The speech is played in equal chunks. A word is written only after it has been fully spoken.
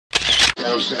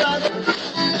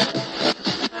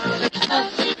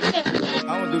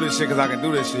I'ma do this shit cause I can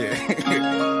do this shit.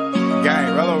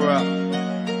 Gang, roll.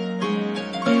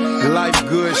 Life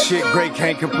good, shit great,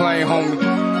 can't complain, homie.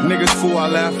 Niggas fool, I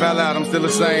laugh out loud, I'm still the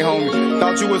same, homie.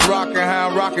 Thought you was rockin' how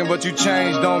I'm rockin', but you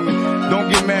changed on me. Don't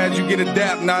get mad, you get a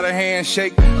dap, not a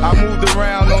handshake. I moved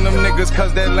around on them niggas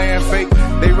cause that land fake.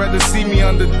 They rather see me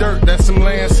under dirt, that's some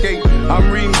landscape.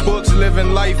 I'm reading books,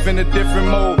 living life in a different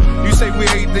mode. You say we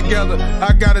ain't together,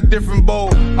 I got a different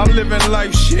bowl. I'm living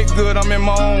life, shit good, I'm in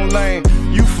my own lane.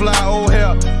 You fly, oh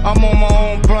hell, I'm on my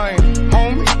own plane.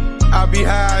 Homie, I be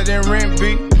higher than rent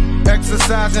beat.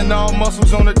 Exercising all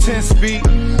muscles on a 10 speed.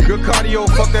 Good cardio,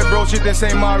 fuck that bro shit, this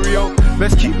ain't Mario.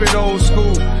 Let's keep it old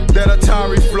school, that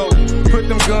Atari flow. Put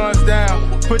them guns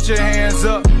down, put your hands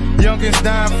up. Youngins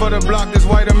dying for the block, this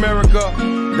white America.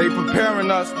 They preparing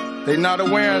us, they not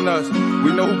awareing us.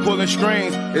 We know who pulling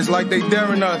strings, it's like they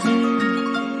daring us.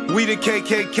 We the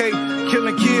KKK,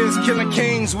 killing kids, killing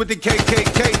kings with the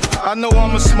KKK. I know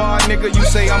I'm a smart nigga, you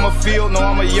say I'm a field, no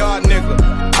I'm a yard nigga.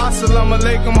 Assalamu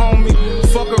alaikum, homie.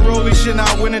 Fuck a rollie shit,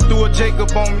 I went and threw a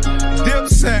Jacob on me.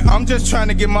 Dipset, I'm just trying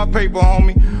to get my paper,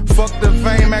 homie. Fuck the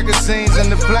fame magazines and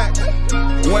the black.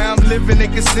 Where I'm living, they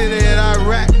consider it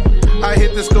Iraq. I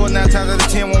hit the store 9 times out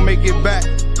of 10, won't make it back.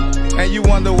 And you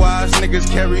wonder why us niggas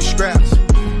carry straps.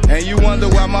 And you wonder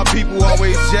why my people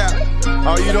always jab.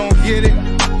 Oh, you don't get it?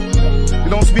 You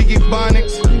don't speak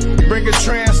Ebonics? Bring a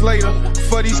translator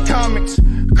for these comics.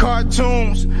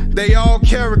 Cartoons, they all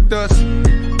characters.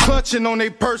 Clutching on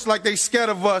their purse like they scared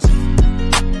of us.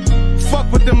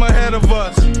 Fuck with them ahead of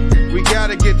us. We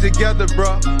gotta get together,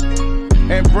 bruh,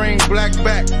 and bring black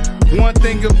back. One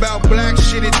thing about black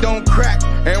shit, it don't crack.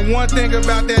 And one thing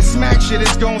about that smack shit,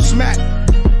 it's gon' smack.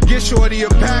 Get shorty a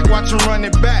pack, watch him run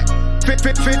it back.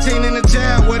 15 in the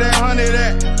jab, where that 100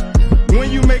 at?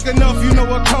 When you make enough, you know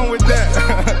what come with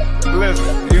that.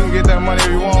 Listen, you can get that money if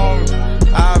you want,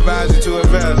 homie. I advise you to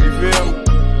invest, you feel me?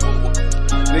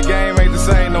 The game ain't the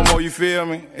same no more, you feel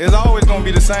me? It's always gonna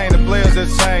be the same, the players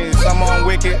just change. Some of them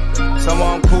wicked, some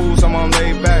of them cool, some of them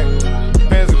laid back.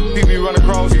 Depends if people you run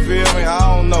across, you feel me? I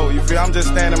don't know, you feel? I'm just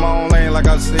standing my own lane like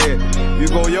I said. You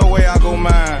go your way, I go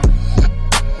mine.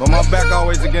 But my back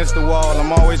always against the wall,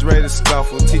 I'm always ready to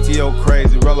scuffle. TTO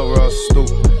crazy, Rello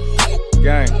stupid.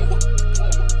 Gang.